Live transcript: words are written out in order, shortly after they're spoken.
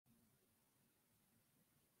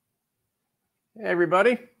Hey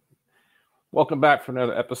everybody, welcome back for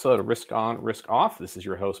another episode of Risk On, Risk Off. This is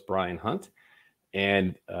your host, Brian Hunt.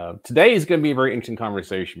 And today is going to be a very interesting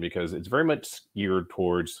conversation because it's very much geared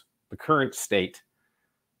towards the current state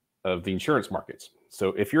of the insurance markets.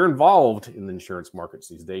 So if you're involved in the insurance markets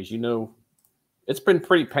these days, you know it's been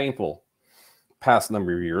pretty painful past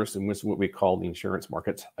number of years, and it's what we call the insurance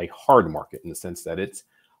markets a hard market in the sense that it's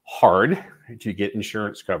hard to get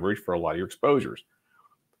insurance coverage for a lot of your exposures.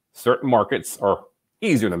 Certain markets are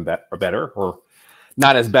easier than or better, or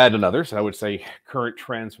not as bad than others. I would say current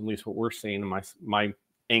trends, at least what we're seeing in my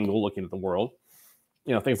angle looking at the world,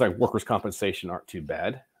 things like workers' compensation aren't too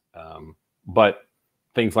bad, but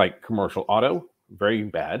things like commercial auto, very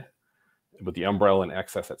bad, with the umbrella and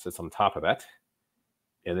excess that sits on top of that.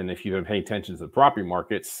 And then if you've been paying attention to the property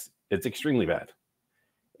markets, it's extremely bad.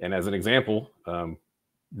 And as an example,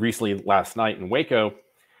 recently last night in Waco,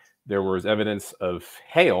 there was evidence of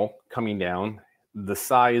hail coming down the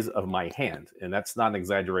size of my hand. And that's not an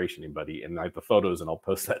exaggeration, anybody. And I have the photos and I'll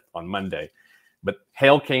post that on Monday. But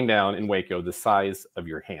hail came down in Waco the size of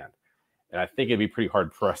your hand. And I think it'd be pretty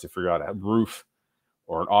hard for us to figure out a roof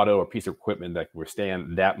or an auto or piece of equipment that can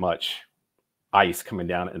withstand that much ice coming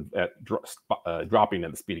down and dropping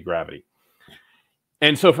at the speed of gravity.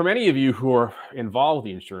 And so for many of you who are involved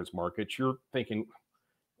in the insurance market, you're thinking,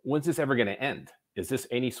 when's this ever going to end? Is this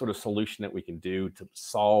any sort of solution that we can do to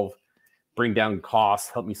solve, bring down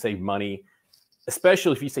costs, help me save money?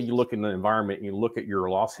 Especially if you say you look in the environment and you look at your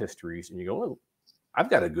loss histories and you go, oh, I've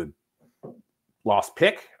got a good loss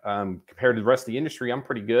pick. Compared to the rest of the industry, I'm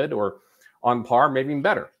pretty good or on par, maybe even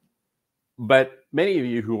better. But many of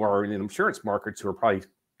you who are in insurance markets who are probably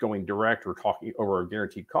going direct or talking over a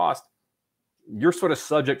guaranteed cost, you're sort of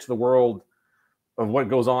subject to the world of what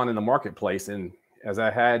goes on in the marketplace. And as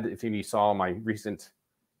I had, if you saw my recent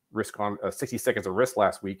risk on 60 seconds of risk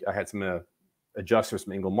last week, I had some adjusters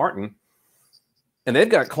from Engel Martin, and they've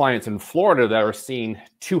got clients in Florida that are seeing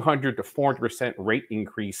 200 to 400% rate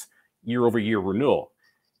increase year over year renewal.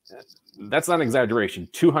 That's not an exaggeration,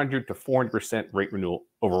 200 to 400% rate renewal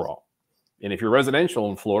overall. And if you're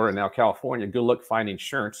residential in Florida and now California, good luck finding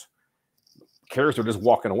insurance. Carriers are just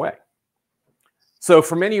walking away. So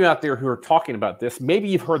for many of you out there who are talking about this, maybe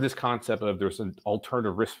you've heard this concept of there's an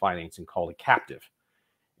alternative risk financing called a captive.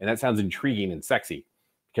 And that sounds intriguing and sexy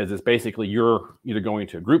because it's basically you're either going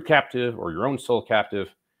to a group captive or your own sole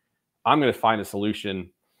captive. I'm going to find a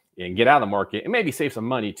solution and get out of the market and maybe save some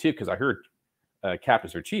money too, because I heard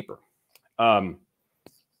captives are cheaper. We're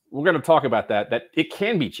going to talk about that it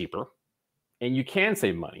can be cheaper and you can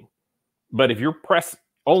save money. But if you're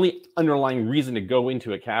only underlying reason to go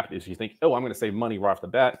into a captive is you think, oh, I'm going to save money right off the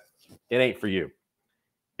bat, it ain't for you.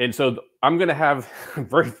 And so I'm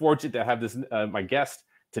very fortunate to have this my guest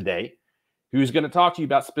today, who's going to talk to you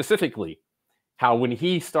about specifically how when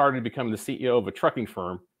he started becoming the CEO of a trucking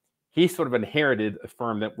firm, he sort of inherited a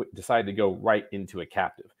firm that decided to go right into a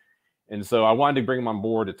captive. And so I wanted to bring him on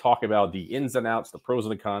board to talk about the ins and outs, the pros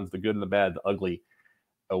and the cons, the good and the bad, the ugly,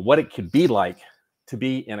 what it could be like to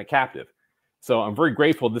be in a captive. So I'm very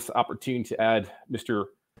grateful for this opportunity to add Mr.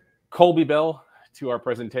 Colby Bell to our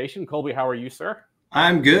presentation. Colby, how are you, sir?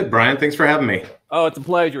 I'm good, Brian. Thanks for having me. Oh, it's a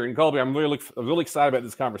pleasure. And Colby, I'm really excited about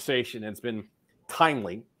this conversation. It's been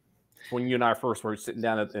timely when you and I first were sitting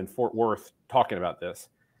down in Fort Worth talking about this.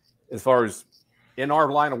 As far as in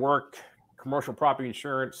our line of work, commercial property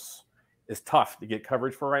insurance is tough to get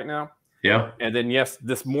coverage for right now. Yeah. And then, yes,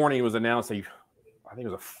 this morning it was announced I think it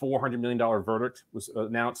was a $400 million verdict was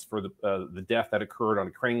announced for the death that occurred on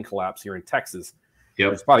a crane collapse here in Texas.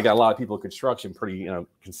 Yep. It's probably got a lot of people in construction pretty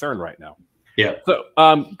concerned right now. Yeah. So,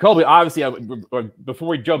 Colby, obviously, before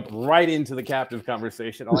we jump right into the captive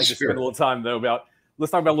conversation, I'd like to spend a little time, though, let's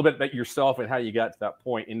talk about a little bit about yourself and how you got to that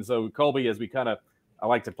point. And so, Colby, as I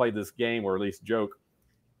like to play this game or at least joke,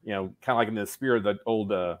 kind of like in the spirit of the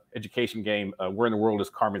old education game, where in the world is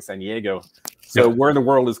Carmen Sandiego? So where in the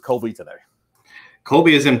world is Colby today?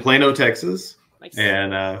 Colby is in Plano, Texas, nice.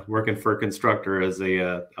 And working for Constructor as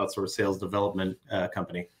a outsourced sales development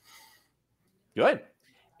company. Good.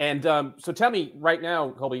 And so tell me right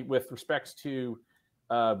now, Colby, with respects to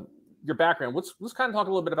your background, let's kind of talk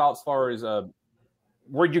a little bit about as far as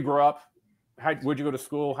where'd you grow up? Where'd you go to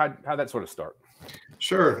school? How'd that sort of start?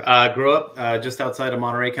 Sure. Grew up just outside of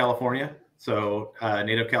Monterey, California. So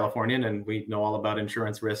native Californian, and we know all about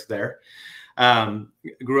insurance risk there.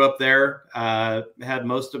 Grew up there, had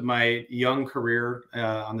most of my young career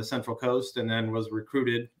on the Central Coast, and then was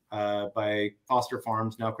recruited by Foster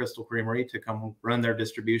Farms, now Crystal Creamery, to come run their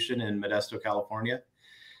distribution in Modesto, California.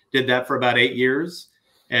 Did that for about 8 years.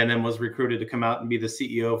 and then was recruited to come out and be the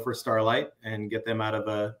CEO for Starlight and get them out of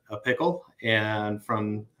a pickle. And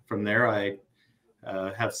from there, I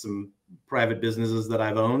have some private businesses that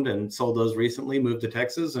I've owned and sold those recently, moved to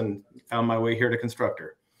Texas, and found my way here to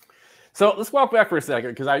Constructor. So let's walk back for a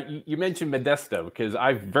second, because you mentioned Modesto, because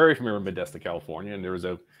I'm very familiar with Modesto, California, and there was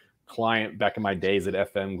a client back in my days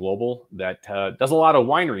at FM Global that does a lot of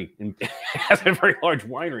winery and has a very large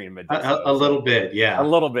winery in Modesto. A little bit, yeah. A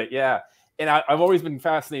little bit, yeah. And I've always been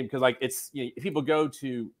fascinated because, like, it's, you know, if people go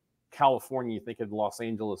to California, you think of Los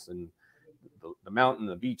Angeles and the mountain,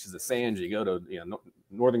 the beaches, the sands. You go to, you know,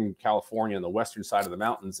 Northern California on the western side of the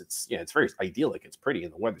mountains. It's, yeah, it's very idyllic. It's pretty,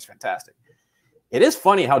 and the weather's fantastic. It is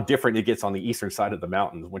funny how different it gets on the eastern side of the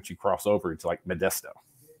mountains once you cross over to like Modesto.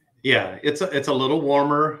 Yeah, it's a little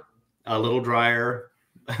warmer, a little drier,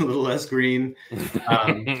 a little less green.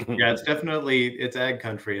 Yeah, it's ag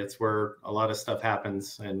country. It's where a lot of stuff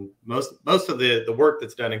happens, and most of the work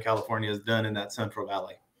that's done in California is done in that Central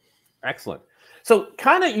Valley. Excellent. So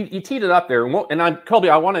kind of you teed it up there, and Colby,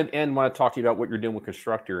 I want to talk to you about what you're doing with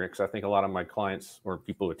Constructor, because I think a lot of my clients or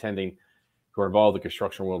people attending who are involved in the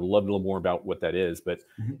construction world would love a little more about what that is. But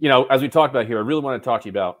you know, as we talked about here, I really want to talk to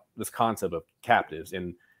you about this concept of captives.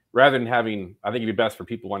 And rather than having, I think it'd be best for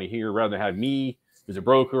people want to hear, rather than have me, who's a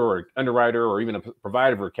broker or underwriter or even a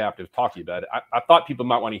provider for a captive, talk to you about it. I thought people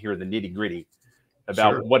might want to hear the nitty gritty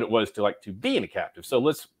about what it was to be in a captive. So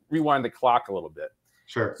let's rewind the clock a little bit.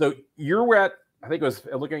 Sure. So you're at, I think it was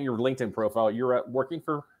looking at your LinkedIn profile, you're at working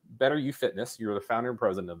for Better You Fitness. You're the founder and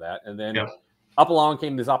president of that. And then up along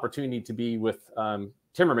came this opportunity to be with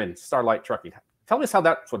Timmerman Starlight Trucking. Tell us how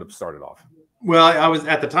that sort of started off. Well, I was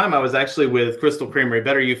at the time I was actually with Crystal Creamery.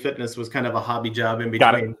 Better You Fitness was kind of a hobby job in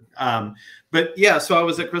between. But yeah, so I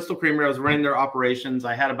was at Crystal Creamery. I was running their operations.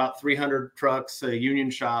 I had about 300 trucks, a union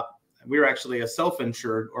shop. We were actually a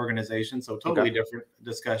self-insured organization, so totally different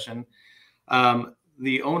discussion.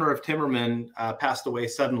 The owner of Timmerman passed away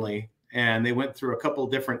suddenly, and they went through a couple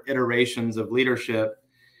different iterations of leadership.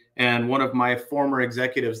 And one of my former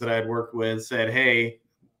executives that I had worked with said, "Hey,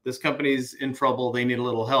 this company's in trouble. They need a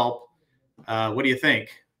little help. What do you think?"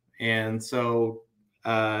 And so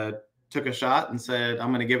took a shot and said, "I'm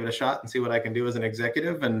going to give it a shot and see what I can do as an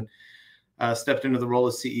executive," and stepped into the role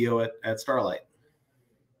as CEO at Starlight.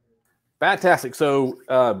 Fantastic.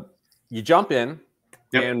 So you jump in,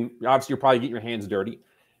 and obviously you're probably getting your hands dirty.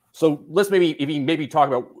 So let's maybe talk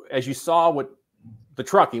about, as you saw what the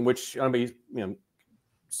trucking, which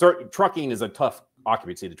trucking is a tough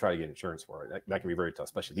occupancy to try to get insurance for. That can be very tough,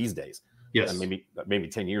 especially these days. Yes. And maybe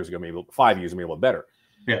 10 years ago, maybe 5 years, maybe a little better.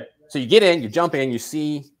 Yeah. So you get in, you jump in, you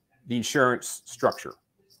see the insurance structure.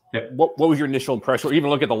 Yeah. What was your initial impression? Or even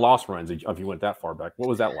look at the loss runs if you went that far back. What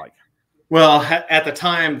was that like? Well, at the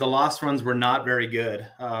time, the loss runs were not very good.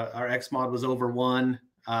 Our X-mod was over 1.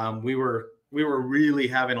 We were really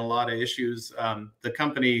having a lot of issues. The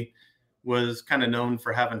company was kind of known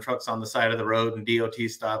for having trucks on the side of the road and DOT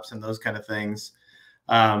stops and those kind of things.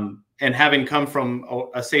 And having come from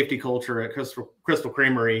a safety culture at Crystal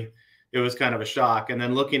Creamery, it was kind of a shock. And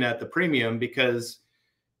then looking at the premium, because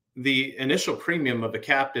the initial premium of a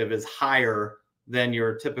captive is higher than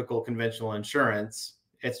your typical conventional insurance.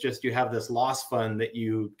 It's just you have this loss fund that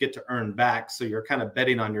you get to earn back. So you're kind of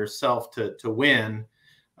betting on yourself to win.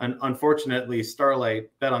 And unfortunately,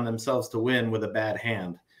 Starlight bet on themselves to win with a bad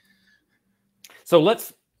hand. So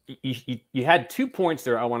you had 2 points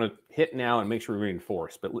there I want to hit now and make sure we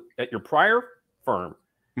reinforce. But at your prior firm,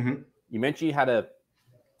 you mentioned you had a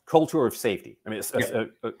culture of safety. I mean,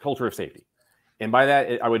 a culture of safety. And by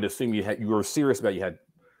that, I would assume you were serious about, you had,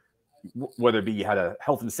 whether it be you had a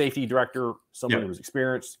health and safety director, someone who was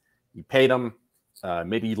experienced, you paid them,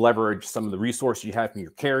 maybe you leverage some of the resources you have from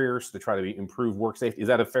your carriers to try to improve work safety. Is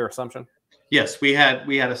that a fair assumption? Yes, we had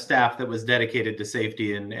a staff that was dedicated to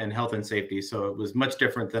safety and health and safety. So it was much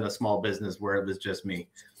different than a small business where it was just me.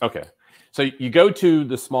 Okay. So you go to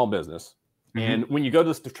the small business, and when you go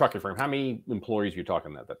to the trucking firm, how many employees are you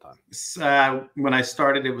talking at that time? When I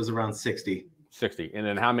started, it was around 60. 60. And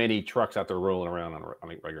then how many trucks out there rolling around on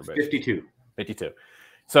a regular basis? 52. 52.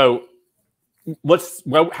 So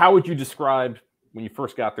how would you describe, when you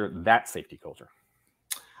first got there, that safety culture?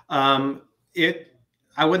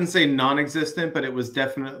 I wouldn't say non-existent, but it was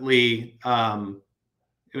definitely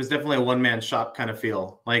a one-man shop kind of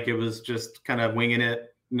feel. Like it was just kind of winging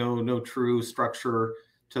it. No true structure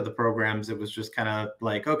to the programs. It was just kind of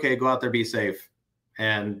like, okay, go out there, be safe,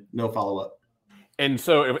 and no follow-up. And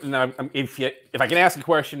so if I can ask a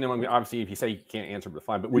question, then obviously if you say you can't answer, but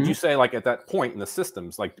fine. But would you say, like, at that point in the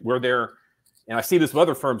systems, like, were there, and I see this with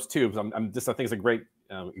other firms too, because I think it's a great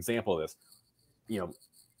example of this,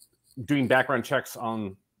 doing background checks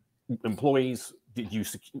on employees? Did you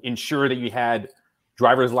ensure that you had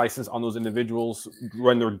driver's license on those individuals,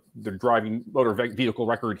 run their driving motor vehicle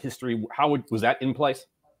record history? Was that in place?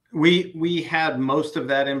 We had most of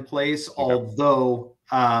that in place, okay. Although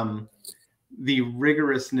the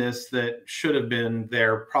rigorousness that should have been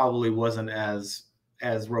there probably wasn't as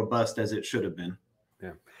robust as it should have been.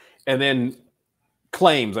 Yeah. And then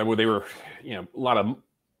claims, I mean, they were, a lot of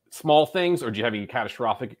small things, or did you have any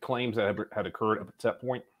catastrophic claims that had occurred up to that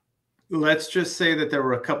point? Let's just say that there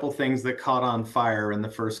were a couple things that caught on fire in the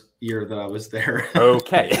first year that I was there.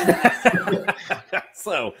 Okay.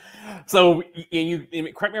 So you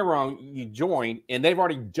correct me if I'm wrong, you joined and they've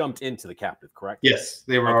already jumped into the captive, correct? Yes,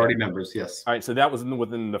 they were already members. Yes. All right. So that was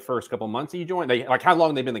within the first couple of months that you joined. How long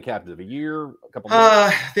have they been the captive? A year? A couple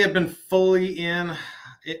months? They have been fully in.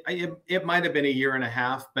 It might have been a year and a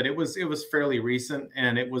half, but it was fairly recent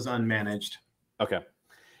and it was unmanaged. Okay.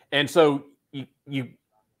 And so you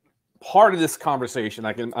part of this conversation,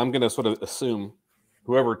 I'm going to sort of assume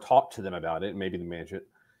whoever talked to them about it, maybe the manager,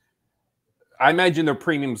 I imagine their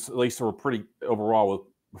premiums at least were pretty overall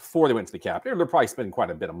before they went to the captive. They're probably spending quite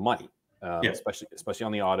a bit of money, especially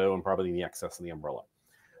on the auto and probably the excess and the umbrella.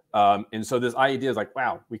 And so this idea is like,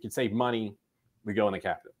 wow, we could save money. We go in the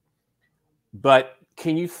captive. But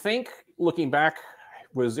can you think, looking back,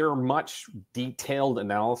 was there much detailed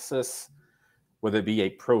analysis, whether it be a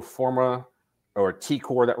pro forma or a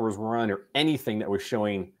T-core that was run or anything that was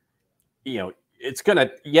showing, it's going to,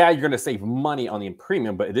 you're going to save money on the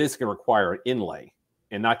premium, but it is going to require an inlay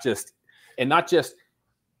and not just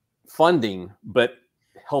funding, but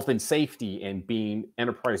health and safety and being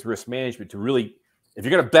enterprise risk management to really, if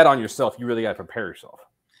you're going to bet on yourself, you really got to prepare yourself.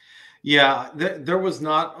 Yeah, there was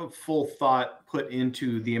not a full thought put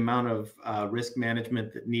into the amount of risk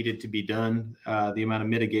management that needed to be done, the amount of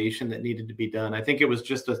mitigation that needed to be done. I think it was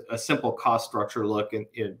just a simple cost structure look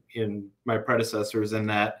in my predecessors, in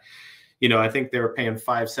that, I think they were paying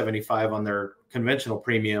 $575 on their conventional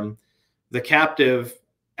premium. The captive,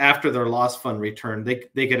 after their loss fund return,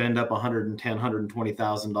 they could end up $110,000,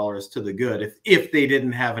 $120,000 to the good if they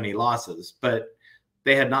didn't have any losses. But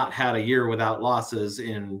they had not had a year without losses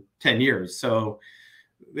in 10 years. So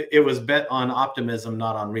it was bet on optimism,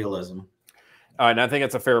 not on realism. And I think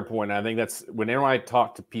that's a fair point. I think that's whenever I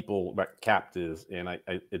talk to people about captives, and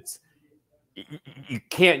you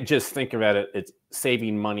can't just think about it. It's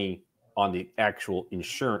saving money on the actual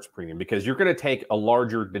insurance premium, because you're going to take a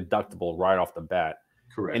larger deductible right off the bat.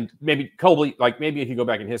 Correct. And maybe Colby, maybe if you go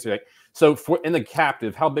back in history, so in the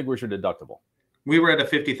captive, how big was your deductible? We were at a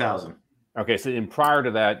 $50,000. Okay, so prior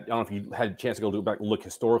to that, I don't know if you had a chance to go back and look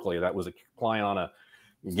historically. That was applying on a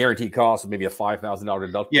guaranteed cost of maybe a $5,000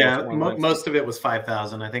 deductible. Yeah, most of it was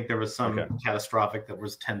 $5,000. I think there was some catastrophic that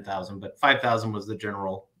was $10,000, but $5,000 was the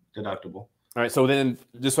general deductible. All right, so then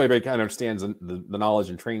just so everybody kind of understands the knowledge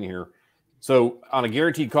and training here. So on a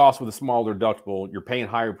guaranteed cost with a smaller deductible, you're paying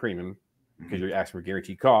higher premium because you're asking for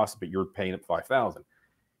guaranteed cost, but you're paying up $5,000.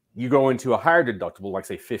 You go into a higher deductible, like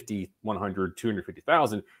say 50, 100,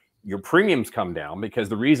 250,000. Your premiums come down, because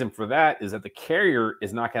the reason for that is that the carrier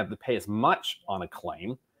is not going to have to pay as much on a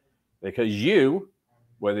claim, because you,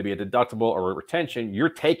 whether it be a deductible or a retention, you're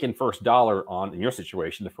taking first dollar on, in your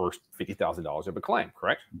situation, the first $50,000 of a claim,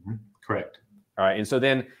 correct? Mm-hmm. Correct. All right. And so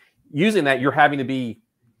then using that, you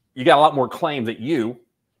got a lot more claims that you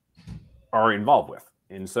are involved with.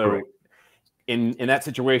 And so in that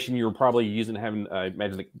situation, you were probably I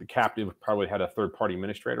imagine the captive probably had a third-party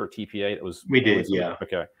administrator or TPA. We did, yeah.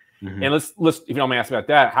 Okay. Mm-hmm. And let's, if you don't mind asking about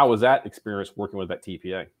that, how was that experience working with that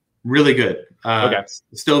TPA? Really good.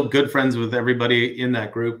 Still good friends with everybody in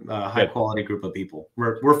that group, high quality group of people.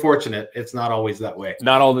 We're fortunate. It's not always that way.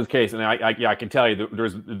 Not all the case. And I can tell you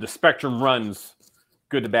the spectrum runs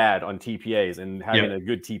good to bad on TPAs, and having a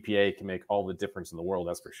good TPA can make all the difference in the world.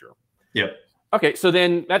 That's for sure. Yep. Okay. So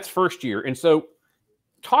then that's first year. And so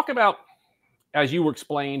talk about, as you were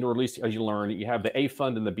explained, or at least as you learned, you have the A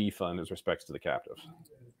fund and the B fund as respects to the captives.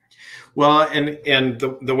 Well, and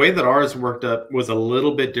the way that ours worked up was a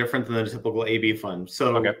little bit different than the typical AB fund.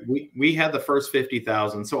 So we had the first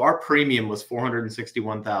 50,000. So our premium was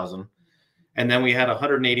 461,000, and then we had a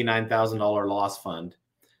 $189,000 loss fund.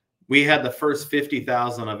 We had the first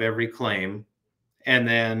 50,000 of every claim, and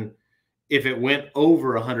then if it went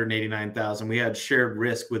over 189,000, we had shared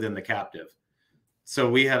risk within the captive. So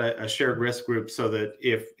we had a shared risk group, so that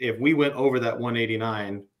if we went over that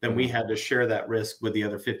 189, then we had to share that risk with the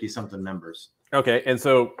other 50-something members. Okay, and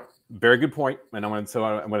so very good point. And I'm going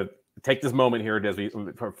to take this moment here as we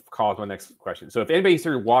call to my next question. So if anybody's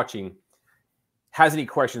here watching has any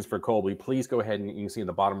questions for Colby, please go ahead and you can see in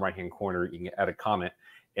the bottom right-hand corner, you can add a comment.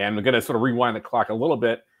 And I'm going to sort of rewind the clock a little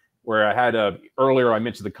bit, where I had earlier I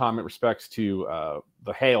mentioned the comment respects to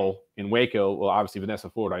the hail in Waco. Well, obviously Vanessa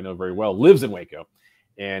Ford, I know very well, lives in Waco.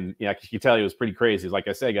 And I can tell you it was pretty crazy. Like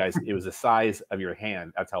I said, guys, it was the size of your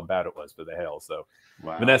hand. That's how bad it was for the hail. So,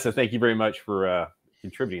 wow. Vanessa, thank you very much for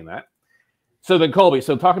contributing that. So then, Colby,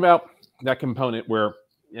 so talk about that component where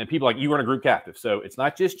people like you run a group captive. So it's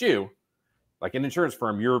not just you, like an insurance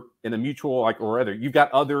firm. You're in a mutual, or other. You've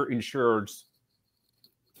got other insureds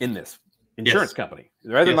in this insurance company.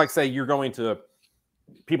 Rather than like say you're going to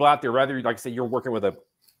people out there. Rather like say you're working with a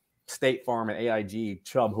State Farm, an AIG,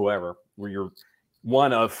 Chubb, whoever, where you're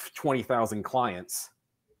one of 20,000 clients.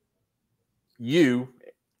 You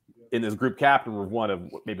in this group captain were one of,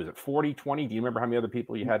 maybe was it 40, 20? Do you remember how many other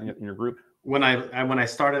people you had in your group? When I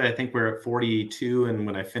started, I think we were at 42, and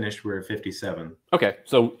when I finished, we were at 57. Okay,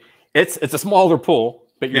 so it's a smaller pool,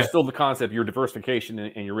 but you're still the concept, your diversification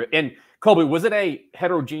and Colby, was it a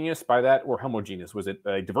heterogeneous by that or homogeneous? Was it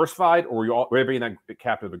diversified, or were everybody in that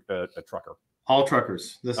captive a trucker? All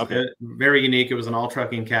truckers. This is very unique. It was an all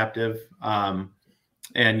trucking captive.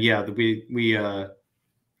 And yeah, we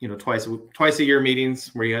twice a year meetings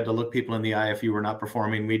where you had to look people in the eye if you were not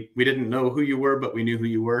performing. We didn't know who you were, but we knew who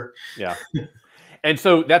you were. Yeah. And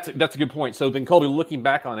so that's a good point. So then, Colby, looking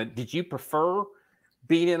back on it, did you prefer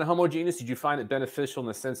being in a homogeneous? Did you find it beneficial in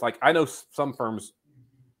the sense, like I know some firms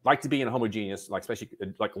like to be in a homogeneous, like especially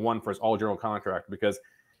like one for all general contract, because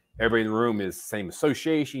everybody in the room is same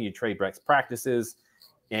association, you trade best practices,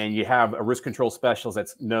 and you have a risk control specialist that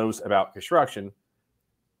knows about construction.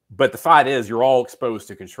 But the fight is you're all exposed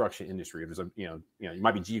to construction industry. There's you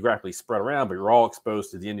might be geographically spread around, but you're all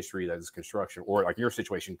exposed to the industry that is construction, or like your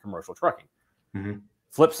situation, commercial trucking. Mm-hmm.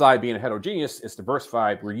 Flip side, being a heterogeneous, it's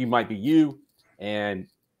diversified, where you might be you and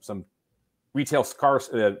some retail car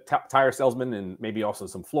tire salesman, and maybe also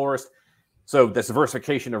some florist. So that's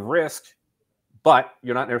diversification of risk, but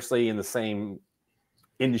you're not necessarily in the same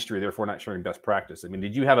industry, therefore not sharing best practice. I mean,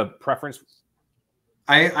 did you have a preference?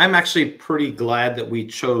 I'm actually pretty glad that we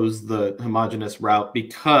chose the homogeneous route,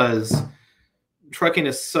 because trucking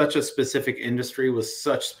is such a specific industry with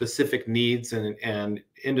such specific needs and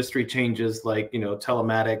industry changes, like,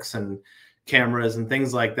 telematics and cameras and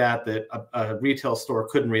things like that a retail store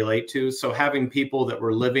couldn't relate to. So having people that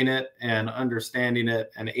were living it and understanding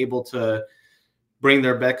it and able to bring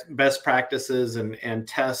their best practices and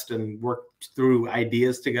test and work through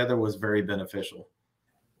ideas together was very beneficial.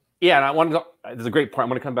 Yeah, and I wanted to, there's a great part. I'm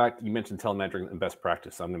going to come back. You mentioned telemetric and best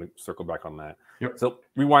practice. So I'm going to circle back on that. Yep. So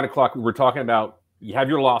rewind the clock. We were talking about you have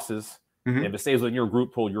your losses. Mm-hmm. If it stays within your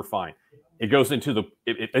group pool, you're fine. It goes into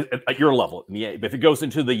at your level. But if it goes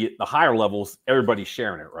into the higher levels, everybody's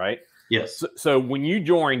sharing it, right? Yes. So when you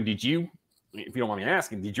joined, did you, if you don't mind me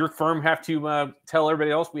asking, did your firm have to tell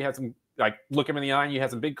everybody else we had some, like, look them in the eye and you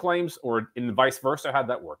had some big claims, or in vice versa? How'd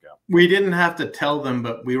that work out? We didn't have to tell them,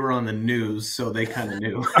 but we were on the news, so they kind of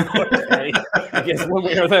knew. Okay. I guess one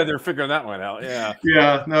way or the other, they're figuring that one out. Yeah.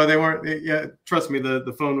 Yeah. No, they weren't. Yeah. Trust me,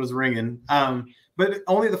 the phone was ringing. But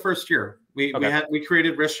only the first year. We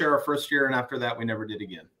created risk share our first year, and after that, we never did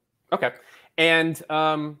again. Okay. And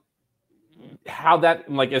how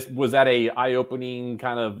that, like, was that a eye-opening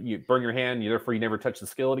kind of, you burn your hand, therefore you never touch the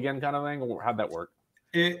skillet again kind of thing? Or how'd that work?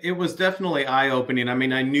 It was definitely eye-opening. I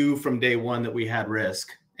mean, I knew from day one that we had risk.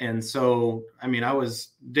 And so, I mean, I was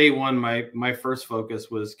day one, my first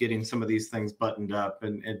focus was getting some of these things buttoned up,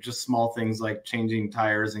 and just small things like changing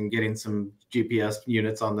tires and getting some GPS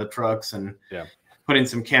units on the trucks, and putting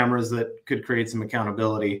some cameras that could create some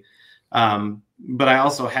accountability. But I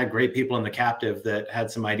also had great people in the captive that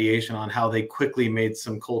had some ideation on how they quickly made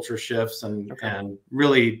some culture shifts and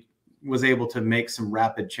really was able to make some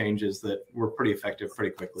rapid changes that were pretty effective pretty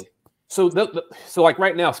quickly. So so like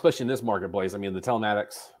right now, especially in this marketplace, I mean, the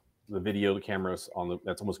telematics, the video, the cameras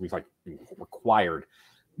that's almost like required.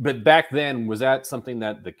 But back then, was that something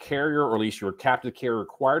that the carrier, or at least your captive carrier,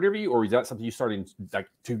 required of you, or is that something you started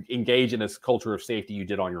to engage in this culture of safety you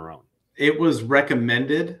did on your own? It was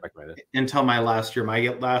recommended until my last year.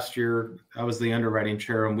 Last year, I was the underwriting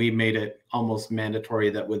chair, and we made it almost mandatory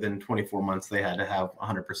that within 24 months they had to have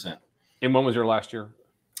 100%. And when was your last year?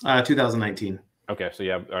 2019. Okay, so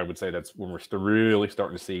yeah, I would say that's when we're really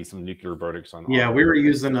starting to see some nuclear verdicts on. Yeah, we were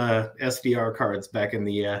using SDR cards back in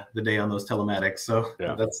the day on those telematics. So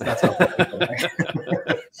that's how.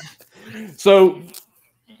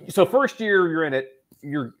 So first year you're in it,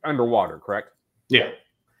 you're underwater, correct? Yeah.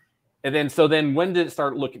 And then when did it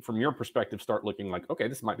start looking, from your perspective, like, okay,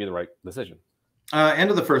 this might be the right decision? End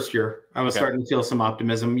of the first year, I was starting to feel some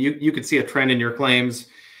optimism. You could see a trend in your claims.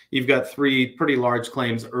 you've got 3 pretty large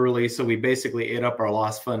claims early. So we basically ate up our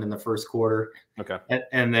loss fund in the first quarter. Okay.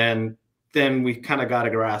 And then we kind of got a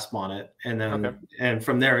grasp on it. And then, and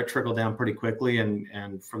from there it trickled down pretty quickly.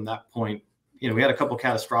 And from that point, you know, we had a couple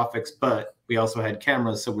catastrophics, but we also had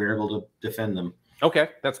cameras, so we were able to defend them. Okay,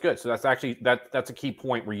 that's good. So that's actually that's a key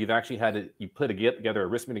point where you've actually had you put together a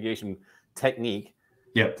risk mitigation technique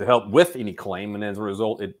to help with any claim, and as a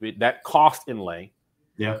result, that cost inlay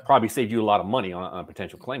probably saved you a lot of money on a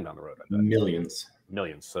potential claim down the road. Millions.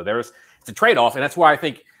 So it's a trade-off, and that's why I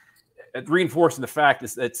think reinforcing the fact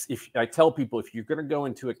is that if I tell people, if you're going to go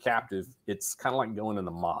into a captive, it's kind of like going in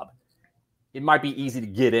the mob. It might be easy to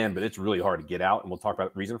get in, but it's really hard to get out, and we'll talk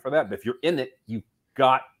about the reason for that. But if you're in it, you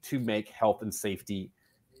got to make health and safety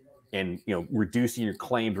and, you know, reducing your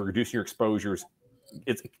claims or reducing your exposures.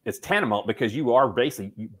 It's tantamount, because you are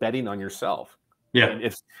basically betting on yourself. Yeah.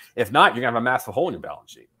 And if not, you're gonna have a massive hole in your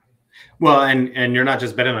balance sheet. Well, and you're not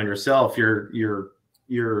just betting on yourself.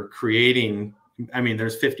 You're creating. I mean,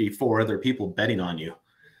 there's 54 other people betting on you.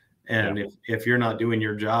 And if you're not doing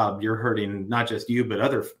your job, you're hurting not just you, but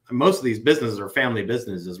most of these businesses are family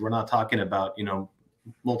businesses. We're not talking about, you know,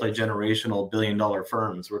 multi-generational billion-dollar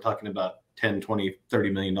firms. We're talking about 10, 20,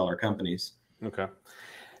 $30 million companies. Okay.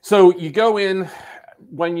 So you go in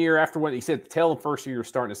 1 year after what you said, the tail of the first year, you're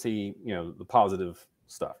starting to see, you know, the positive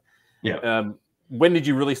stuff. Yeah. When did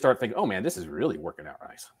you really start thinking, oh man, this is really working out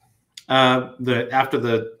nice? After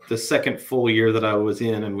the second full year that I was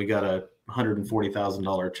in, and we got a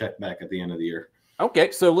 $140,000 check back at the end of the year.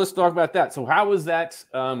 Okay, so let's talk about that. So how was that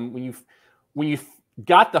when you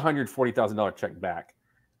got the $140,000 check back,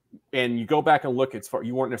 and you go back and look,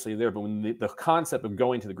 you weren't necessarily there, but when the concept of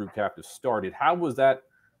going to the group captive started, how was that?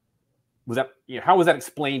 How was that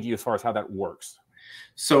explained to you as far as how that works?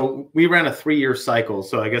 So we ran a 3-year cycle.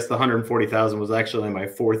 So I guess the 140,000 was actually my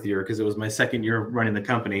 4th year, because it was my 2nd year running the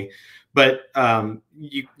company. But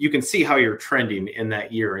you can see how you're trending in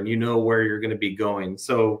that year, and you know where you're going to be going.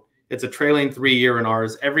 So it's a trailing 3-year in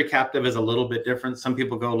ours. Every captive is a little bit different. Some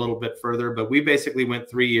people go a little bit further, but we basically went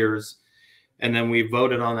 3 years, and then we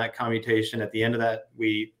voted on that commutation. At the end of that,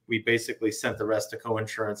 we basically sent the rest to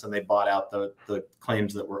co-insurance, and they bought out the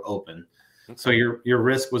claims that were open. Okay. So your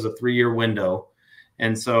risk was a 3-year window.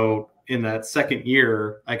 And so in that 2nd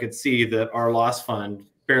year, I could see that our loss fund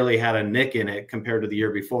barely had a nick in it compared to the year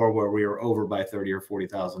before, where we were over by $30,000 or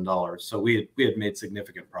 $40,000. So we had made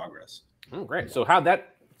significant progress. Oh, great. So how'd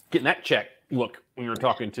getting that check look when you were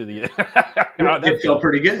talking to the it felt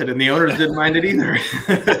pretty good, and the owners didn't mind it either.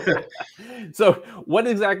 So what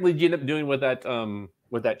exactly did you end up doing with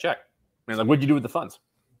that check? I mean, like, what'd you do with the funds?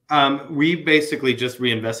 We basically just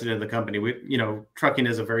reinvested in the company. Trucking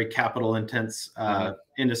is a very capital intense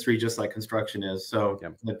industry, just like construction is. So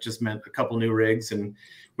that just meant a couple new rigs, and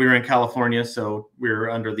we were in California, so we were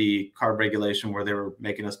under the CARB regulation where they were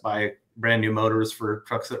making us buy brand new motors for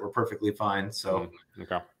trucks that were perfectly fine. So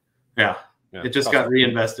it just got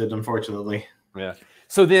reinvested, unfortunately. Yeah.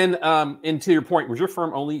 So then, and to your point, was your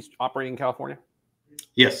firm only operating in California?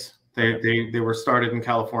 Yes. They were started in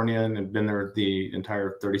California and had been there the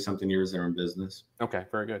entire 30-something years they're in business. Okay,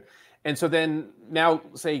 very good. And so then now,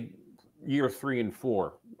 say year 3 and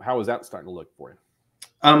 4, how is that starting to look for you?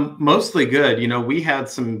 Mostly good. You know, we had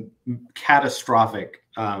some catastrophic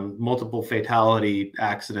multiple fatality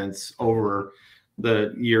accidents over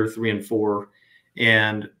the year 3 and 4.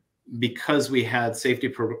 And because we had safety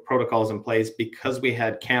protocols in place, because we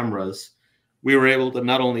had cameras, we were able to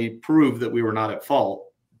not only prove that we were not at fault,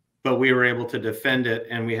 but we were able to defend it.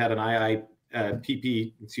 And we had an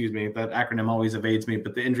IIPP, that acronym always evades me,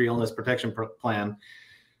 but the Injury Illness Protection Plan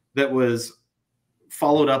that was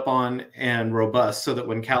followed up on and robust, so that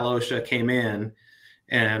when Cal OSHA came in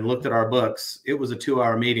and looked at our books, it was a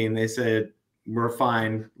 2-hour meeting. They said, we're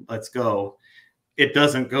fine, let's go. It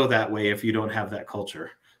doesn't go that way if you don't have that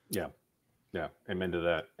culture. Yeah. Amen to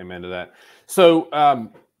that.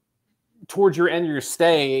 So, towards your end of your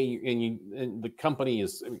stay, and the company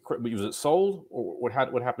was it sold, or what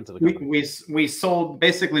happened to the company? We sold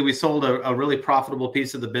a really profitable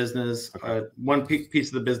piece of the business. Okay. One piece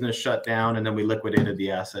of the business shut down, and then we liquidated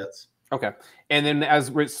the assets. Okay. And then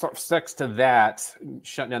as respects to that,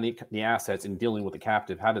 shutting down the assets and dealing with the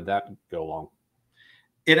captive, how did that go along?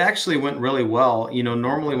 It actually went really well. You know,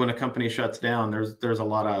 normally when a company shuts down, there's a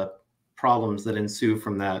lot of problems that ensue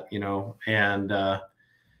from that, you know, and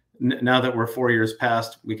now that we're 4 years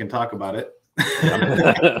past, we can talk about it.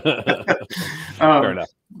 Fair enough.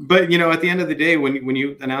 But, you know, at the end of the day, when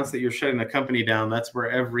you announce that you're shutting a company down, that's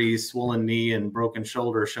where every swollen knee and broken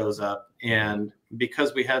shoulder shows up. And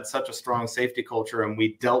because we had such a strong safety culture and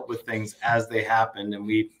we dealt with things as they happened,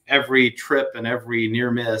 and every trip and every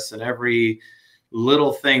near miss and every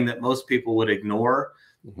little thing that most people would ignore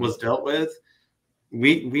was dealt with.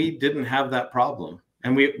 We didn't have that problem.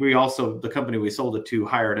 And we also, the company we sold it to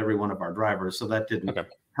hired every one of our drivers, so that didn't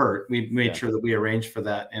hurt. We made sure that we arranged for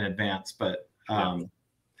that in advance, but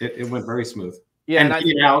it went very smooth. Yeah, and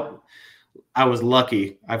getting out, I was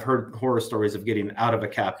lucky. I've heard horror stories of getting out of a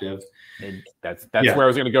captive. And that's where I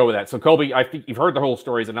was going to go with that. So Colby, I think you've heard the whole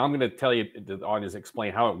stories, and I'm going to tell you, the audience,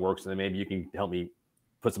 explain how it works, and then maybe you can help me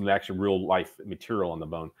put some actual real life material on the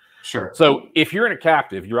bone. Sure. So if you're in a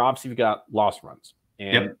captive, you're obviously got loss runs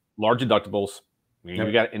and large deductibles.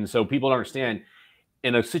 You got, and so people don't understand,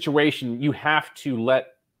 in a situation, you have to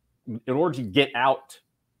in order to get out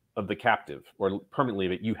of the captive or permanently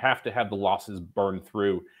leave it, you have to have the losses burned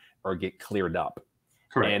through or get cleared up.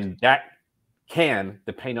 Correct. And that can,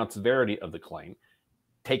 depending on severity of the claim,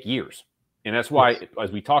 take years. And that's why,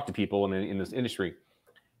 as we talk to people in this industry,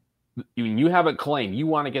 when you have a claim, you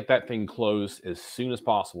want to get that thing closed as soon as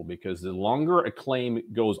possible, because the longer a claim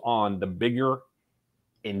goes on, the bigger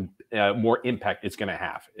and more impact it's going to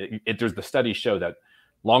have. There's the studies show that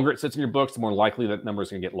longer it sits in your books, the more likely that number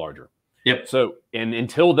is going to get larger. Yep. So, and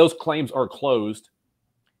until those claims are closed,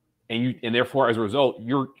 and therefore as a result,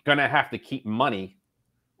 you're going to have to keep money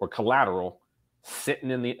or collateral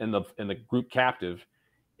sitting in the group captive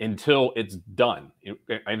until it's done.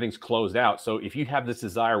 Everything's closed out. So if you have this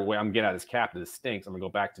desire, well, I'm getting out of this captive, this stinks, I'm going to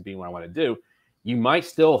go back to being what I want to do, you might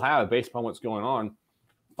still have, based upon what's going on,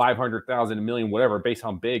 500,000, a million, whatever, based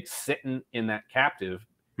on big, sitting in that captive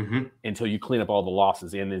until you clean up all the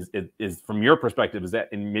losses. And is from your perspective, is that,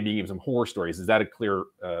 and maybe you give some horror stories, is that a clear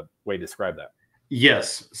way to describe that?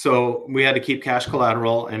 Yes. So we had to keep cash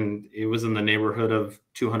collateral, and it was in the neighborhood of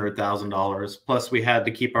 $200,000. Plus we had to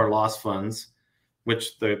keep our loss funds,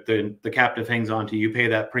 which the captive hangs on to. You pay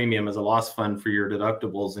that premium as a loss fund for your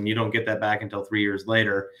deductibles, and you don't get that back until 3 years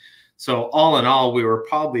later. So all in all, we were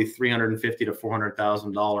probably $350,000 to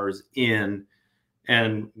 $400,000 in,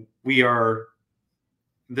 and we are,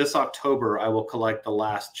 this October, I will collect the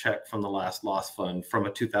last check from the last loss fund from a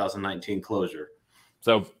 2019 closure.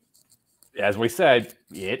 So as we said,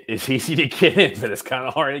 it is easy to get in, but it's kind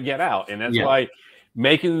of hard to get out. And that's why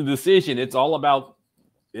making the decision, it's all about,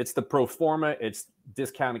 it's the pro forma, it's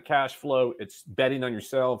discounted cash flow, it's betting on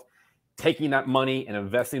yourself, taking that money and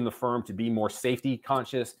investing in the firm to be more safety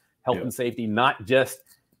conscious, health and safety, not just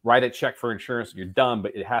write a check for insurance and you're done,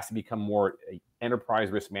 but it has to become more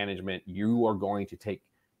enterprise risk management. You are going to take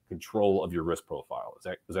control of your risk profile. Is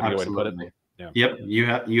that a good way to put it? Yeah.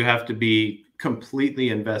 Yep. You have to be completely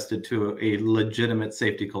invested to a legitimate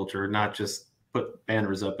safety culture, not just put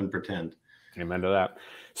banners up and pretend. Amen to that.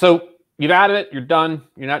 So you've added it, you're done,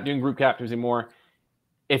 you're not doing group captives anymore.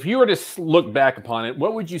 If you were to look back upon it,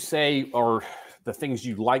 what would you say are the things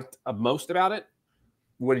you liked most about it?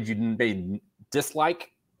 What did you maybe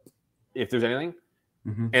dislike, if there's anything?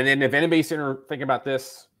 And then if anybody's sitting there thinking about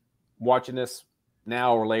this, watching this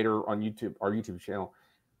now or later on YouTube, our YouTube channel,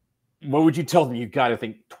 what would you tell them? You've got to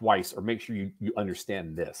think twice or make sure you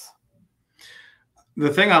understand this. The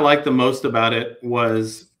thing I liked the most about it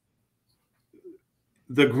was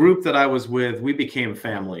the group that I was with. We became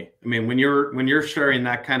family. I mean, when you're sharing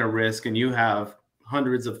that kind of risk and you have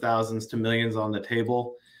hundreds of thousands to millions on the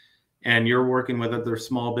table, and you're working with other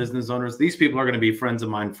small business owners, these people are going to be friends of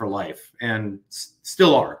mine for life, and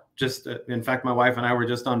still are. Just in fact, my wife and I were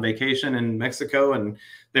just on vacation in Mexico, and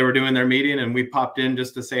they were doing their meeting, and we popped in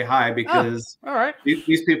just to say hi, because all right,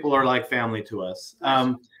 these people are like family to us.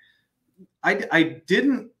 I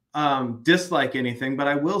didn't dislike anything, but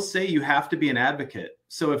I will say you have to be an advocate.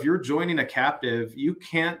 So if you're joining a captive, you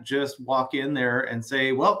can't just walk in there and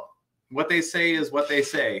say, well, what they say is what they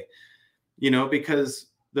say, because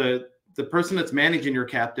the person that's managing your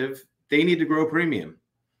captive, they need to grow premium.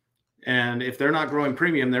 And if they're not growing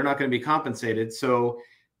premium, they're not going to be compensated. So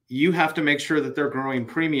you have to make sure that they're growing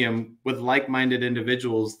premium with like-minded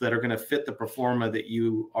individuals that are going to fit the pro forma that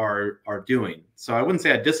you are doing. So I wouldn't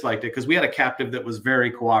say I disliked it, because we had a captive that was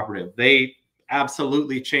very cooperative. They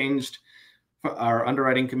absolutely changed. Our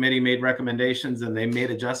underwriting committee made recommendations and they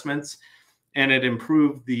made adjustments, and it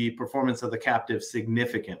improved the performance of the captive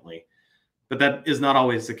significantly. But that is not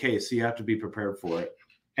always the case. So you have to be prepared for it.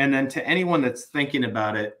 And then to anyone that's thinking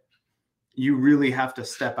about it, you really have to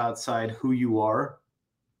step outside who you are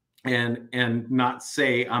and not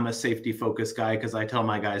say, I'm a safety focused guy because I tell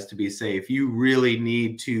my guys to be safe. You really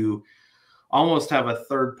need to almost have a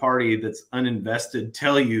third party that's uninvested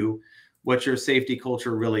tell you what your safety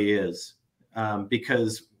culture really is,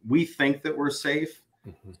 because we think that we're safe.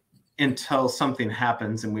 until something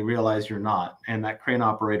happens and we realize you're not. And that crane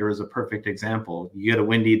operator is a perfect example. You get a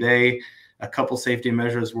windy day, a couple safety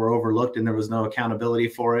measures were overlooked and there was no accountability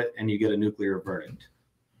for it, and you get a nuclear verdict.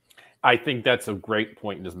 I think that's a great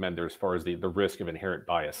point you just meant there as far as the risk of inherent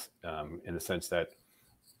bias, in the sense that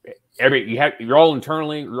you're all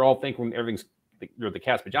internally, you're all thinking everything's, you're the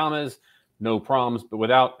cat's pajamas, no problems, but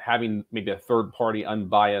without having maybe a third party,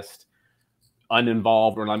 unbiased,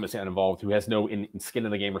 uninvolved, or not going to say uninvolved, who has no skin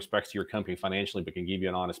in the game, respects to your company financially, but can give you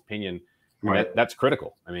an honest opinion. Right. That's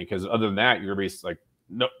critical. I mean, because other than that, you're basically like,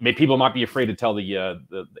 no, people might be afraid to tell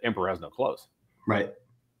the emperor has no clothes. Right.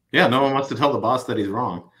 Yeah. No one wants to tell the boss that he's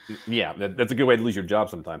wrong. Yeah, that's a good way to lose your job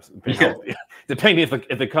sometimes. Depending if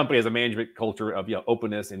the company has a management culture of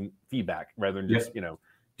openness and feedback, rather than just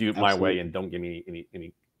do it my way and don't give me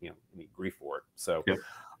any grief for it. So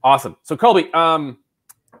awesome. So Colby,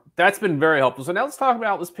 that's been very helpful. So now let's talk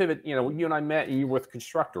about, let's pivot. You and I met, and you were with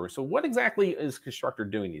Constructor. So what exactly is Constructor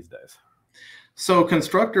doing these days? So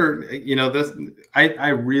Constructor, I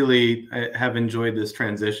really have enjoyed this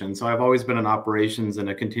transition. So I've always been an operations and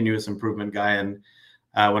a continuous improvement guy. And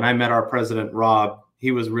when I met our president, Rob,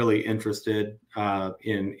 he was really interested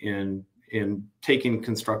in taking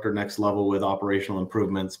Constructor next level with operational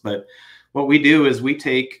improvements. But what we do is we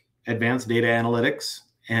take advanced data analytics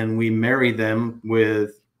and we marry them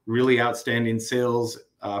with really outstanding sales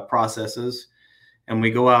processes. And we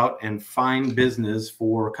go out and find business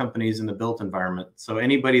for companies in the built environment. So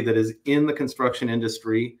anybody that is in the construction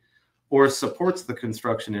industry or supports the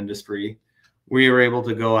construction industry, we are able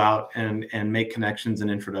to go out and make connections and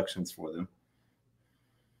introductions for them.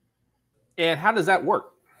 And how does that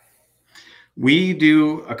work? We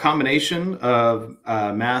do a combination of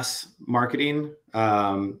mass marketing.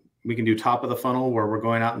 We can do top of the funnel, where we're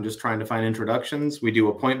going out and just trying to find introductions. We do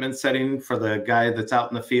appointment setting for the guy that's out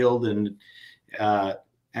in the field and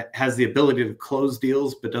has the ability to close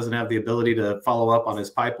deals, but doesn't have the ability to follow up on his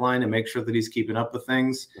pipeline and make sure that he's keeping up with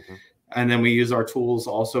things. Mm-hmm. And then we use our tools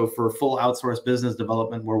also for full outsourced business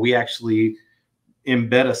development, where we actually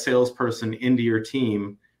embed a salesperson into your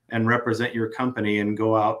team and represent your company and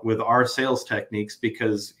go out with our sales techniques,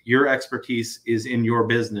 because your expertise is in your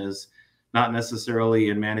business, not necessarily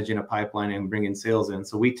in managing a pipeline and bringing sales in.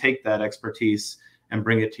 So we take that expertise and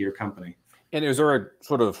bring it to your company. And is there a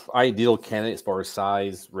sort of ideal candidate as far as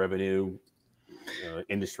size, revenue,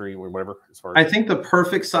 industry, or whatever? I think the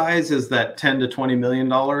perfect size is that $10 to $20 million,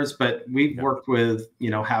 but we've worked with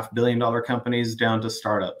 $500 million companies down to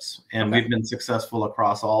startups, and we've been successful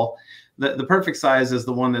across all. The perfect size is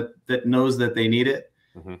the one that knows that they need it,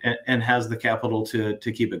 mm-hmm. and has the capital to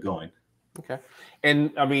keep it going. Okay,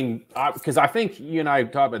 and I mean, because I think you and I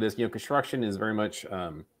talked about this. Construction is very much.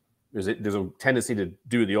 There's a tendency to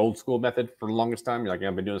do the old school method for the longest time. You're like,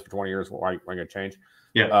 I've been doing this for 20 years. Why am I going to change?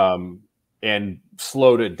 Yeah. And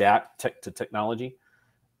slow to adapt to technology.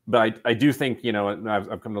 But I do think, and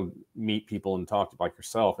I've come to meet people and talk to like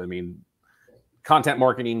yourself. I mean, content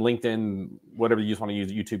marketing, LinkedIn, whatever you just want to use,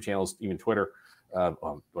 YouTube channels, even Twitter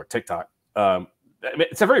or TikTok.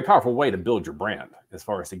 It's a very powerful way to build your brand as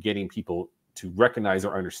far as to getting people to recognize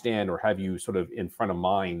or understand or have you sort of in front of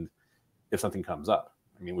mind if something comes up.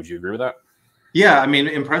 I mean, would you agree with that? Yeah, I mean,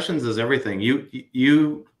 impressions is everything.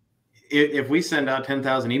 If we send out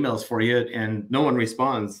 10,000 emails for you and no one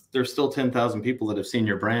responds, there's still 10,000 people that have seen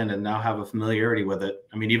your brand and now have a familiarity with it.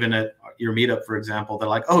 I mean, even at your meetup, for example, they're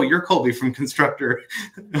like, "Oh, you're Colby from Constructor.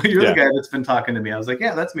 You're the guy that's been talking to me." I was like,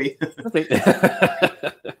 "Yeah, that's me."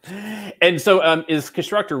 And so, is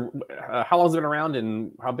Constructor? How long has it been around,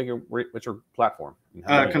 and how big? What's your platform?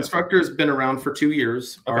 Constructor's been around for 2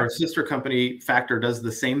 years. Okay. Our sister company Factor does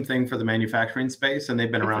the same thing for the manufacturing space, and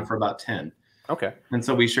they've been around for about 10. Okay. And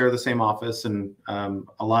so we share the same office and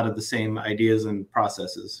a lot of the same ideas and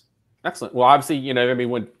processes. Excellent. Well, obviously,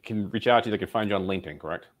 everyone can reach out to you. They can find you on LinkedIn,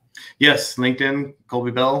 correct? Yes, LinkedIn,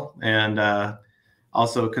 Colby Bell, and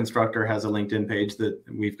also Constructor has a LinkedIn page that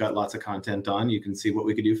we've got lots of content on. You can see what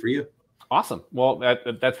we could do for you. Awesome. Well,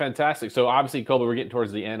 that's fantastic. So obviously, Colby, we're getting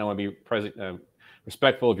towards the end. I want to be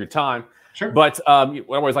respectful of your time. Sure. But what I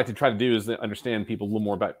always like to try to do is understand people a little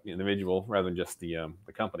more about the individual rather than just the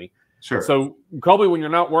company. Sure. So, Colby, when you're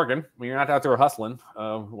not working, when you're not out there hustling,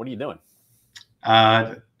 what are you doing?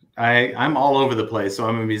 I'm all over the place. So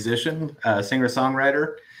I'm a musician,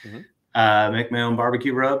 singer-songwriter. Mm-hmm. Make my own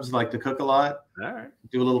barbecue rubs. Like to cook a lot. All right.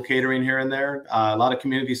 Do a little catering here and there. A lot of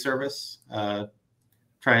community service.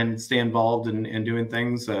 Try and stay involved in doing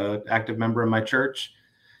things. Active member in my church.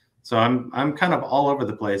 So I'm kind of all over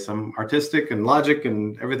the place. I'm artistic and logic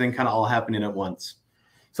and everything kind of all happening at once.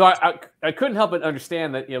 So I couldn't help but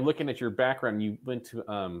understand that, looking at your background, you went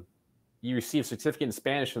to you received a certificate in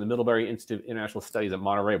Spanish from the Middlebury Institute of International Studies at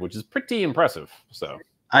Monterey, which is pretty impressive. So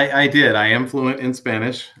I did. I am fluent in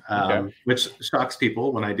Spanish, Okay. which shocks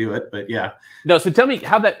people when I do it. But yeah. No, so tell me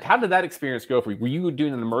how did that experience go for you? Were you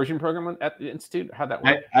doing an immersion program at the Institute? How'd that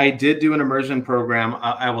work? I did do an immersion program.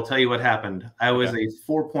 I will tell you what happened. I was Okay. a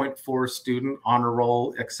 4.4 student, honor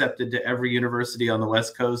roll, accepted to every university on the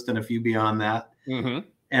West Coast and a few beyond that. Mm-hmm.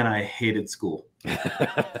 And I hated school.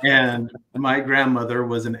 And my grandmother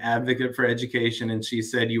was an advocate for education, and she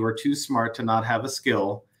said, "You are too smart to not have a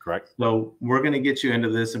skill. Correct. So we're going to get you into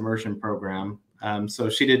this immersion program." So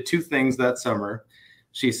she did two things that summer.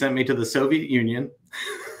 She sent me to the Soviet Union.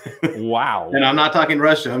 Wow. And I'm not talking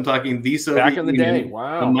Russia. I'm talking the Soviet Back in the Union, day.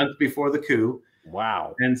 Wow. a month before the coup.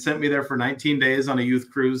 Wow. And sent me there for 19 days on a youth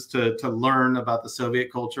cruise to learn about the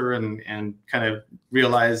Soviet culture and kind of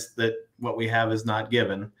realize that what we have is not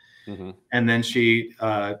given. Mm-hmm. And then she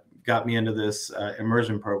got me into this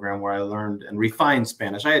immersion program where I learned and refined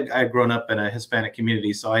Spanish. I had grown up in a Hispanic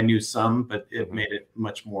community, so I knew some, but it made it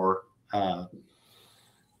much more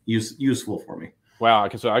useful for me. Wow.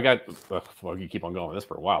 Okay, so I got, well, you keep on going with this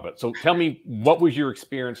for a while, but so tell me, what was your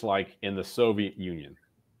experience like in the Soviet Union?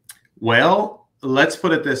 Well, let's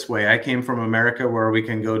put it this way. I came from America where we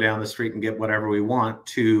can go down the street and get whatever we want,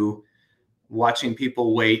 to watching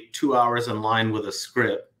people wait 2 hours in line with a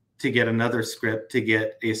script to get another script to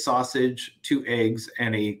get a sausage, 2 eggs,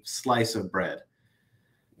 and a slice of bread.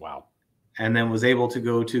 Wow. And then was able to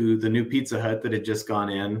go to the new Pizza Hut that had just gone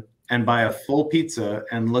in and buy a full pizza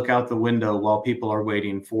and look out the window while people are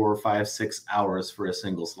waiting 4, 5, 6 hours for a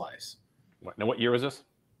single slice. Now, what year was this?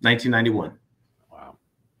 1991. Wow.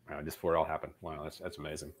 Just before it all happened. Wow, that's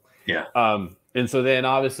amazing. Yeah. And so then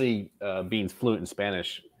obviously being fluent in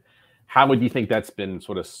Spanish, how would you think that's been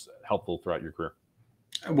sort of helpful throughout your career?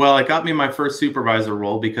 Well, it got me my first supervisor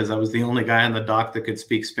role because I was the only guy on the dock that could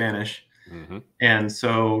speak Spanish. Mm-hmm. And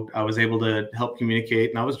so I was able to help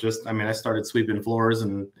communicate. And I was I started sweeping floors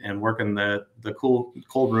and working the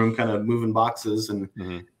cold room, kind of moving boxes. And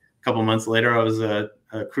Mm-hmm. a couple of months later, I was a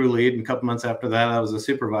crew lead. And a couple months after that, I was a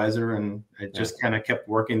supervisor. And I just kind of kept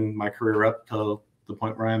working my career up till the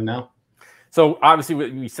point where I am now. So obviously,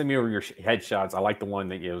 when you send me over your headshots, I like the one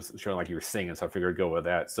that you was showing like you were singing, so I figured I'd go with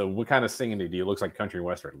that. So what kind of singing do you do? It looks like country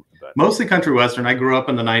western. But... Mostly country western. I grew up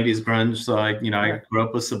in the 90s grunge, so I grew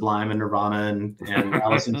up with Sublime and Nirvana and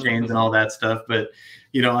Alice in Chains and all that stuff. But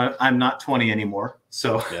I'm not 20 anymore,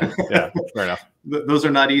 so yeah, fair enough. Those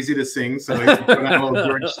are not easy to sing. So I can put on a little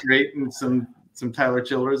George Strait and some Tyler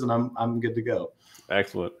Childers, and I'm good to go.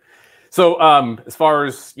 Excellent. So as far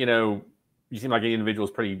as you seem like an individual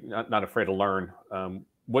is pretty not afraid to learn.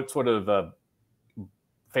 What sort of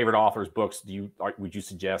favorite authors, books would you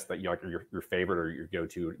suggest that your favorite or your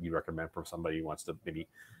go-to you recommend for somebody who wants to maybe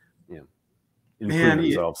improve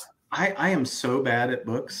themselves? I am so bad at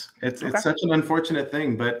books. It's such an unfortunate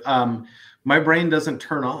thing, but my brain doesn't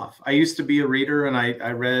turn off. I used to be a reader, and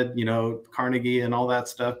I read Carnegie and all that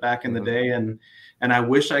stuff back in the day, and I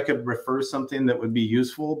wish I could refer something that would be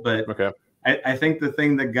useful, but I think the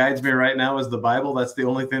thing that guides me right now is the Bible. That's the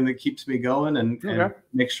only thing that keeps me going and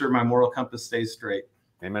make sure my moral compass stays straight.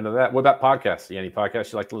 Amen to that. What about podcasts? Any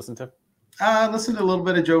podcasts you like to listen to? Listen to a little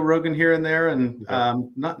bit of Joe Rogan here and there, and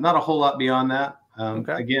not a whole lot beyond that.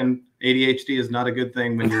 Again, ADHD is not a good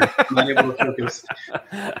thing when you're not able to focus.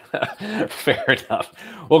 Fair enough.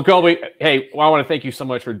 Well, Colby, hey, I want to thank you so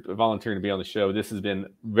much for volunteering to be on the show. This has been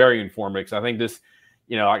very informative. I think this,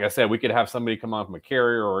 like I said, we could have somebody come on from a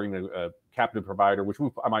carrier or a captive provider, which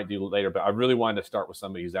I might do later, but I really wanted to start with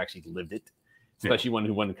somebody who's actually lived it, especially one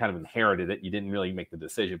who kind of inherited it. You didn't really make the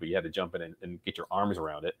decision, but you had to jump in and get your arms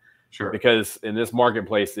around it. Sure. Because in this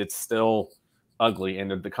marketplace, it's still ugly.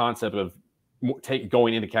 And the concept of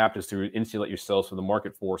going into captives to insulate yourselves from the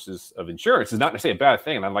market forces of insurance is not necessarily a bad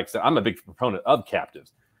thing. And like I said, I'm a big proponent of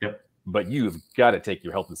captives. Yep. But you've got to take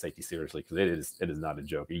your health and safety seriously, because it is not a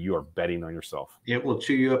joke. You are betting on yourself. It will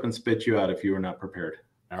chew you up and spit you out if you are not prepared.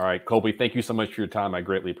 All right, Colby, thank you so much for your time. I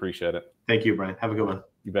greatly appreciate it. Thank you, Brian. Have a good one.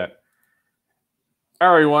 You bet. All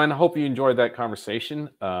right, everyone. Hope you enjoyed that conversation.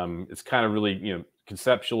 It's kind of really,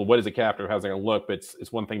 conceptual. What is a captive? How's it going to look? But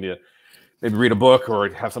it's one thing to maybe read a book or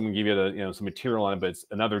have someone give you some material on it, but it's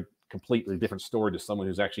another completely different story to someone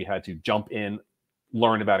who's actually had to jump in,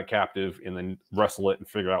 learn about a captive, and then wrestle it and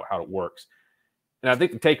figure out how it works. And I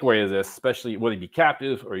think the takeaway is this, especially whether you be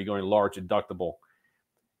captive or you're going large deductible,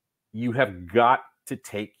 you have got to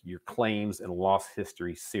take your claims and loss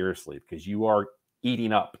history seriously, because you are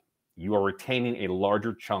eating up. You are retaining a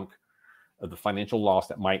larger chunk of the financial loss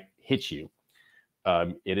that might hit you.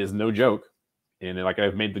 It is no joke. And like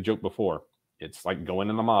I've made the joke before, it's like going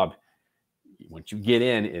in the mob. once you get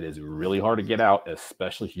in, it is really hard to get out,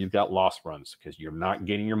 especially if you've got loss runs, because you're not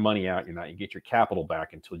getting your money out. You're not going to get your capital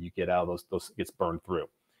back until you get out of those gets burned through.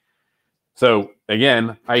 So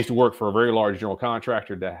again, I used to work for a very large general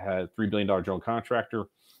contractor that had $3 billion general contractor,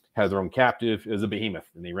 had their own captive. It was a behemoth,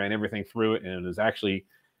 and they ran everything through it. And it was actually,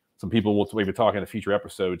 some people will maybe talk in the future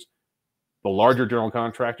episodes, the larger general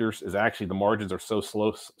contractors is actually, the margins are so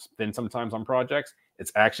slow, thin sometimes on projects.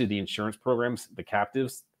 It's actually the insurance programs, the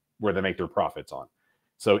captives, where they make their profits on.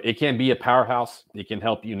 So it can be a powerhouse. It can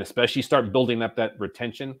help you, and especially start building up that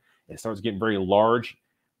retention. It starts getting very large.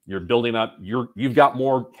 You're building up, you've got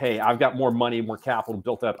more, hey, I've got more money, more capital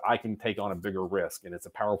built up. I can take on a bigger risk, and it's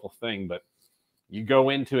a powerful thing. But you go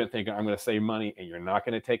into it thinking, I'm going to save money, and you're not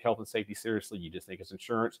going to take health and safety seriously. You just think it's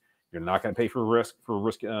insurance. You're not going to pay for risk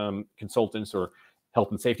consultants or health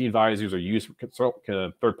and safety advisors, or use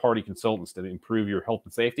third-party consultants to improve your health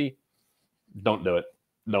and safety. Don't do it.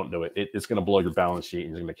 Don't do it. It's going to blow your balance sheet,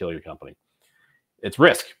 and it's going to kill your company. It's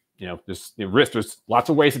risk. Risk. There's lots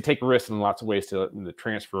of ways to take risk and lots of ways to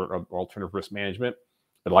transfer alternative risk management.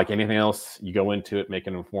 But like anything else, you go into it, make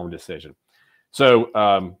an informed decision.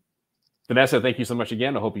 So, Vanessa, thank you so much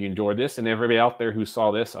again. I hope you enjoyed this. And everybody out there who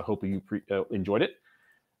saw this, I hope you enjoyed it.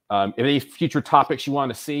 If any future topics you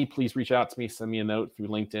want to see, please reach out to me. Send me a note through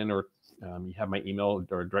LinkedIn, or you have my email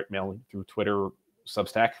or direct mail through Twitter or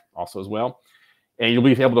Substack also as well. And you'll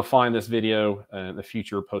be able to find this video in the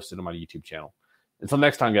future posted on my YouTube channel. Until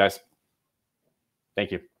next time, guys.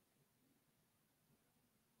 Thank you.